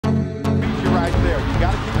there. You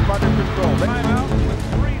got to keep him under control. Timeout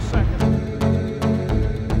with 3 seconds.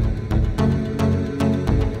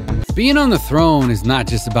 Being on the throne is not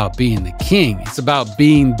just about being the king. It's about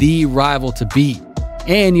being the rival to beat.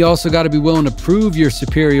 And you also got to be willing to prove your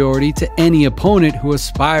superiority to any opponent who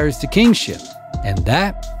aspires to kingship. And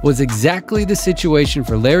that was exactly the situation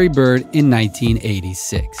for Larry Bird in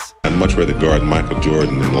 1986. I'd much rather guard Michael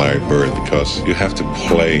Jordan than Larry Bird because you have to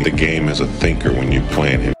play the game as a thinker when you're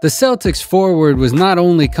playing him. The Celtics forward was not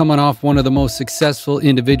only coming off one of the most successful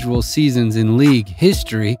individual seasons in league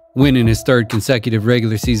history, winning his 3rd consecutive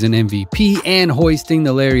regular season MVP and hoisting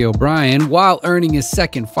the Larry O'Brien while earning his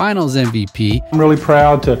 2nd Finals MVP. I'm really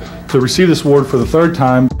proud to receive this award for the 3rd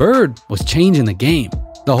time. Bird was changing the game.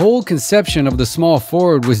 The whole conception of the small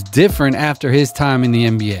forward was different after his time in the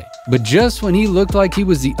NBA. But just when he looked like he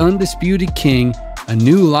was the undisputed king, a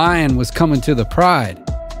new lion was coming to the Pride.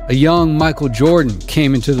 A young Michael Jordan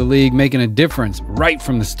came into the league making a difference right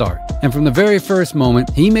from the start. And from the very first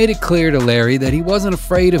moment, he made it clear to Larry that he wasn't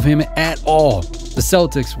afraid of him at all. The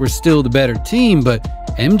Celtics were still the better team, but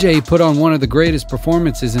MJ put on one of the greatest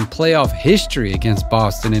performances in playoff history against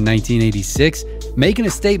Boston in 1986, making a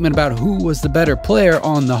statement about who was the better player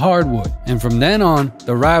on the hardwood. And from then on,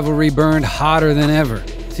 the rivalry burned hotter than ever.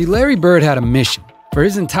 See, Larry Bird had a mission. For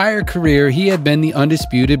his entire career, he had been the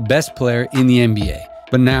undisputed best player in the NBA.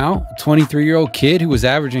 But now, a 23-year-old kid who was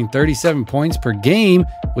averaging 37 points per game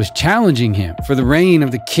was challenging him for the reign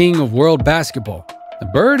of the king of world basketball. The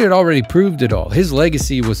Bird had already proved it all. His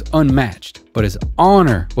legacy was unmatched, but his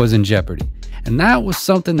honor was in jeopardy. And that was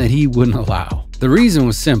something that he wouldn't allow. The reason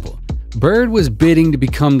was simple. Bird was bidding to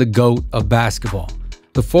become the GOAT of basketball.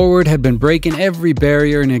 The forward had been breaking every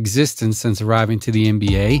barrier in existence since arriving to the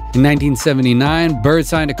NBA. In 1979, Bird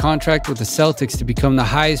signed a contract with the Celtics to become the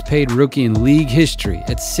highest paid rookie in league history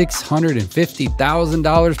at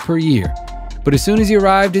 $650,000 per year. But as soon as he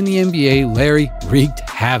arrived in the NBA, Larry wreaked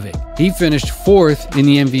havoc. He finished 4th in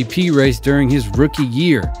the MVP race during his rookie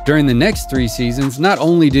year. During the next 3 seasons, not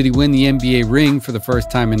only did he win the NBA ring for the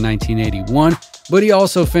first time in 1981, but he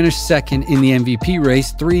also finished 2nd in the MVP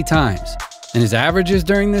race 3 times. And his averages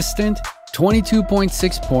during this stint?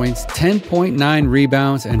 22.6 points, 10.9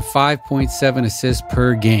 rebounds, and 5.7 assists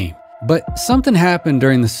per game. But something happened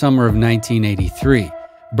during the summer of 1983.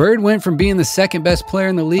 Bird went from being the 2nd best player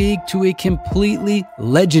in the league to a completely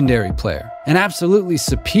legendary player, and absolutely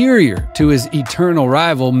superior to his eternal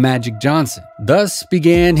rival Magic Johnson. Thus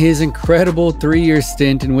began his incredible 3-year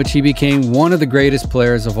stint in which he became one of the greatest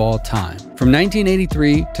players of all time. From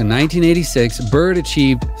 1983 to 1986, Bird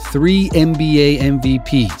achieved 3 NBA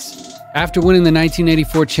MVPs. After winning the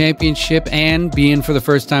 1984 championship and being, for the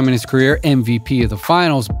first time in his career, MVP of the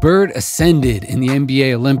finals, Bird ascended in the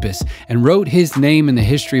NBA Olympus and wrote his name in the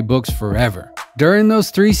history books forever. During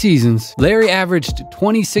those 3 seasons, Larry averaged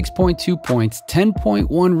 26.2 points,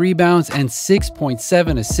 10.1 rebounds, and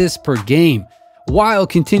 6.7 assists per game, while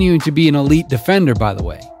continuing to be an elite defender, by the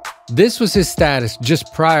way. This was his status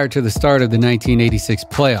just prior to the start of the 1986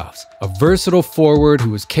 playoffs, a versatile forward who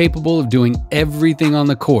was capable of doing everything on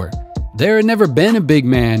the court. There had never been a big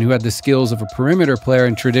man who had the skills of a perimeter player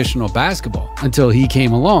in traditional basketball until he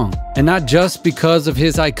came along. And not just because of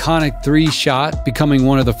his iconic 3-shot, becoming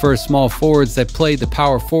one of the first small forwards that played the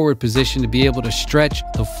power forward position to be able to stretch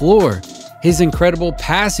the floor. His incredible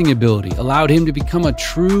passing ability allowed him to become a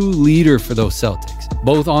true leader for those Celtics,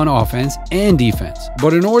 both on offense and defense.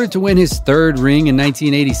 But in order to win his 3rd ring in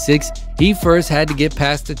 1986, he first had to get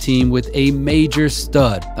past a team with a major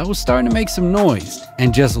stud that was starting to make some noise,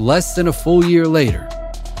 and just less than a full year later.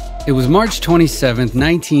 It was March 27,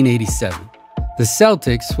 1987. The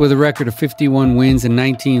Celtics, with a record of 51 wins and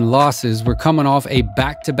 19 losses, were coming off a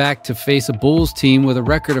back-to-back to face a Bulls team with a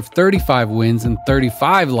record of 35 wins and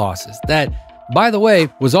 35 losses. That, by the way,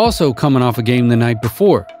 was also coming off a game the night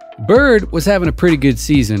before. Bird was having a pretty good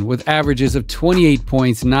season with averages of 28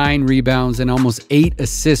 points, 9 rebounds, and almost 8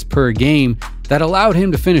 assists per game that allowed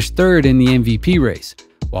him to finish 3rd in the MVP race.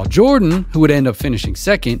 While Jordan, who would end up finishing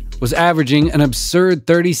 2nd, was averaging an absurd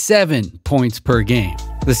 37 points per game.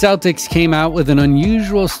 The Celtics came out with an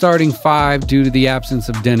unusual starting 5 due to the absence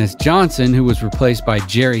of Dennis Johnson, who was replaced by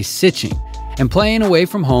Jerry Sitching. And playing away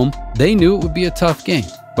from home, they knew it would be a tough game.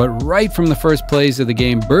 But right from the first plays of the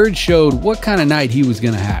game, Bird showed what kind of night he was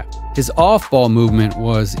going to have. His off-ball movement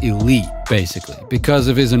was elite, basically, because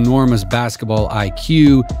of his enormous basketball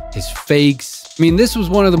IQ, his fakes. I mean, this was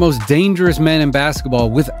one of the most dangerous men in basketball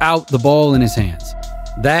without the ball in his hands.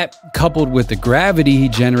 That, coupled with the gravity he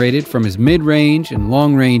generated from his mid-range and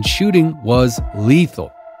long-range shooting, was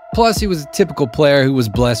lethal. Plus, he was a typical player who was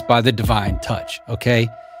blessed by the divine touch, okay?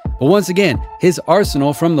 But once again, his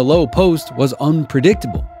arsenal from the low post was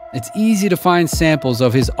unpredictable. It's easy to find samples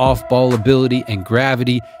of his off-ball ability and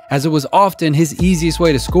gravity, as it was often his easiest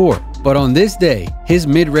way to score. But on this day, his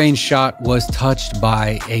mid-range shot was touched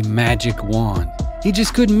by a magic wand. He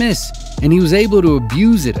just couldn't miss, and he was able to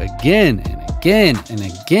abuse it again and again and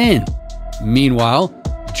again. Meanwhile,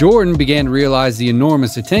 Jordan began to realize the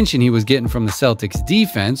enormous attention he was getting from the Celtics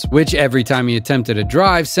defense, which every time he attempted a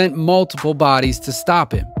drive sent multiple bodies to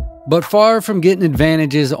stop him. But far from getting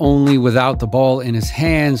advantages only without the ball in his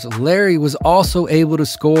hands, Larry was also able to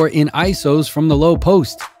score in ISOs from the low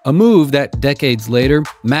post, a move that decades later,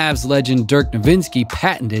 Mavs legend Dirk Nowitzki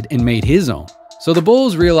patented and made his own. So the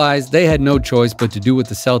Bulls realized they had no choice but to do what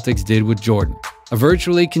the Celtics did with Jordan, a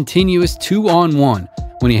virtually continuous 2-on-1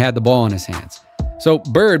 when he had the ball in his hands. So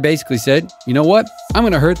Bird basically said, you know what, I'm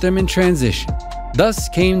going to hurt them in transition. Thus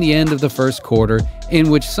came the end of the first quarter, in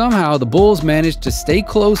which somehow the Bulls managed to stay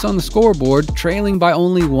close on the scoreboard, trailing by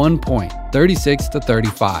only 1 point,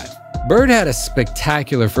 36-35. Bird had a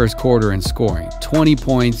spectacular first quarter in scoring, 20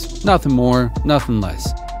 points, nothing more, nothing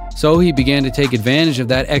less. So he began to take advantage of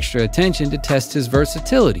that extra attention to test his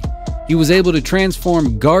versatility. He was able to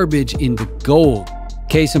transform garbage into gold.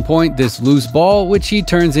 Case in point, this loose ball, which he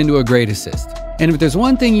turns into a great assist. And if there's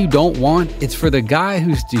one thing you don't want, it's for the guy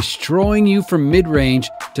who's destroying you from mid-range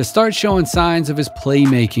to start showing signs of his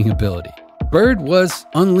playmaking ability. Bird was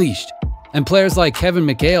unleashed, and players like Kevin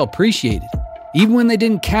McHale appreciated it. Even when they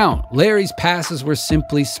didn't count, Larry's passes were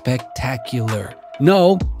simply spectacular.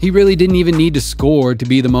 No, he really didn't even need to score to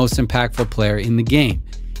be the most impactful player in the game.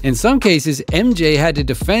 In some cases, MJ had to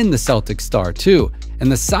defend the Celtics star too,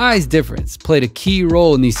 and the size difference played a key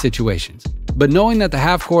role in these situations. But knowing that the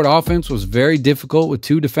half-court offense was very difficult with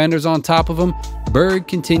two defenders on top of him, Bird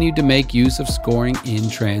continued to make use of scoring in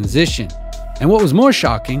transition. And what was more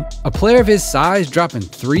shocking, a player of his size dropping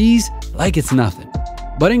threes like it's nothing.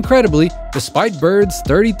 But incredibly, despite Bird's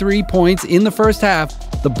 33 points in the first half,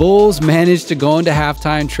 the Bulls managed to go into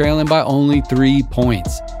halftime trailing by only 3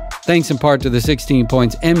 points. Thanks in part to the 16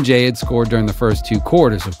 points MJ had scored during the first 2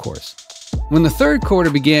 quarters, of course. When the third quarter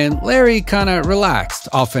began, Larry kinda relaxed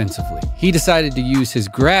offensively. He decided to use his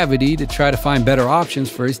gravity to try to find better options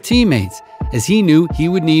for his teammates, as he knew he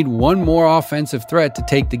would need one more offensive threat to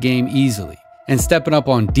take the game easily. And stepping up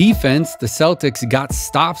on defense, the Celtics got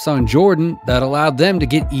stops on Jordan that allowed them to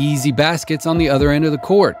get easy baskets on the other end of the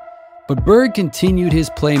court. But Bird continued his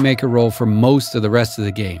playmaker role for most of the rest of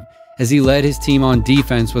the game, as he led his team on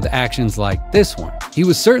defense with actions like this one. He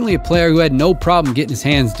was certainly a player who had no problem getting his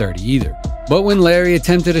hands dirty either. But when Larry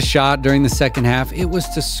attempted a shot during the second half, it was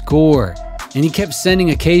to score. And he kept sending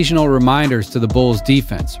occasional reminders to the Bulls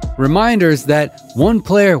defense. Reminders that one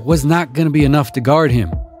player was not going to be enough to guard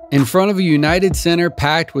him. In front of a United Center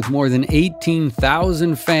packed with more than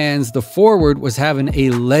 18,000 fans, the forward was having a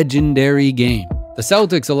legendary game. The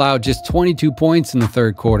Celtics allowed just 22 points in the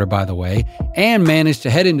third quarter, by the way, and managed to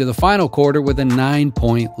head into the final quarter with a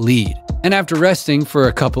 9-point lead. And after resting for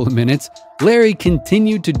a couple of minutes, Larry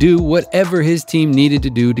continued to do whatever his team needed to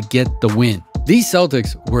do to get the win. These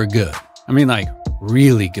Celtics were good. I mean, like,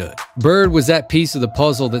 really good. Bird was that piece of the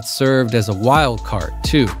puzzle that served as a wild card,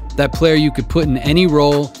 too. That player you could put in any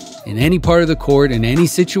role, in any part of the court, in any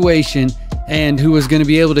situation, and who was going to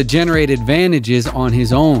be able to generate advantages on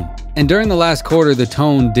his own. And during the last quarter, the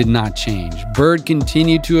tone did not change. Bird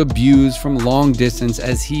continued to abuse from long distance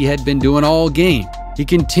as he had been doing all game. He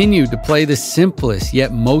continued to play the simplest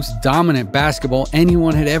yet most dominant basketball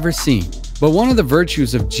anyone had ever seen. But one of the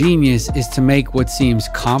virtues of genius is to make what seems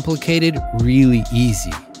complicated really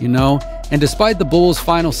easy, you know? And despite the Bulls'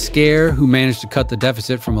 final scare, who managed to cut the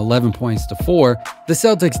deficit from 11 points to 4, the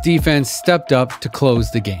Celtics defense stepped up to close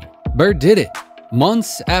the game. Bird did it.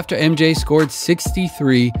 Months after MJ scored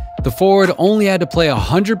 63, the forward only had to play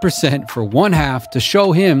 100% for one half to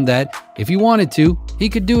show him that if he wanted to, he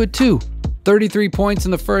could do it too. 33 points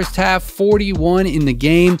in the first half, 41 in the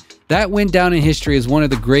game. That went down in history as one of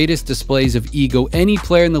the greatest displays of ego any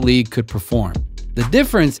player in the league could perform. The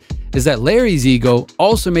difference is that Larry's ego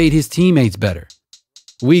also made his teammates better.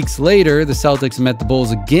 Weeks later, the Celtics met the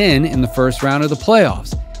Bulls again in the first round of the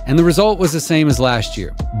playoffs, and the result was the same as last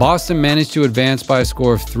year. Boston managed to advance by a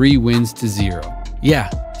score of 3-0. Yeah,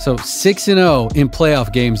 so 6-0 in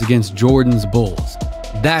playoff games against Jordan's Bulls.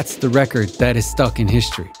 That's the record that is stuck in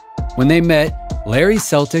history. When they met, Larry's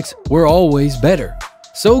Celtics were always better.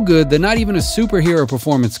 So good that not even a superhero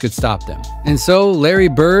performance could stop them. And so Larry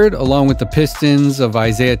Bird, along with the Pistons of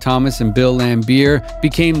Isaiah Thomas and Bill Laimbeer,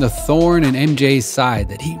 became the thorn in MJ's side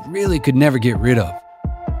that he really could never get rid of.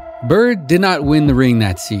 Bird did not win the ring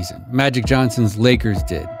that season. Magic Johnson's Lakers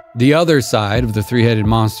did. the other side of the three-headed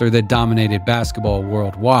monster that dominated basketball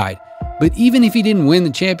worldwide. But even if he didn't win the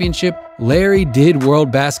championship, Larry did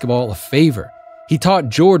world basketball a favor. He taught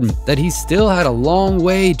Jordan that he still had a long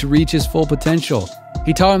way to reach his full potential.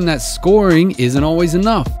 He taught him that scoring isn't always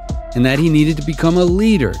enough, and that he needed to become a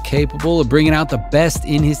leader capable of bringing out the best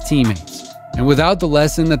in his teammates. And without the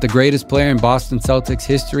lesson that the greatest player in Boston Celtics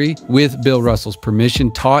history, with Bill Russell's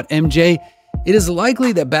permission, taught MJ, it is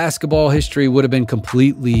likely that basketball history would have been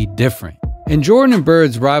completely different. And Jordan and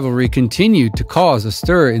Bird's rivalry continued to cause a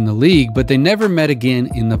stir in the league, but they never met again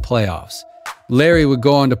in the playoffs. Larry would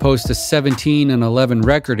go on to post a 17-11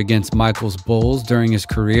 record against Michael's Bulls during his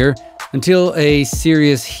career, until a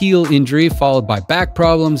serious heel injury followed by back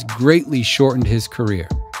problems greatly shortened his career.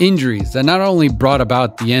 Injuries that not only brought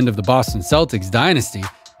about the end of the Boston Celtics dynasty,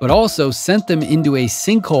 but also sent them into a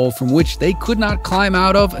sinkhole from which they could not climb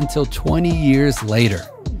out of until 20 years later.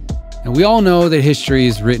 And we all know that history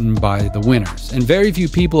is written by the winners, and very few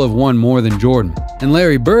people have won more than Jordan. And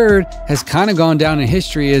Larry Bird has kind of gone down in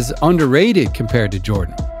history as underrated compared to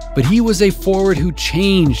Jordan. But he was a forward who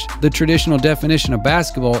changed the traditional definition of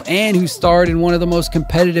basketball and who starred in one of the most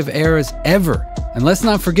competitive eras ever. And let's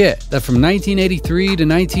not forget that from 1983 to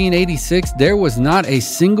 1986, there was not a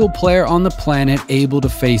single player on the planet able to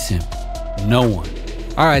face him. No one.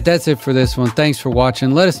 All right, that's it for this one. Thanks for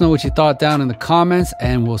watching. Let us know what you thought down in the comments,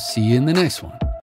 and we'll see you in the next one.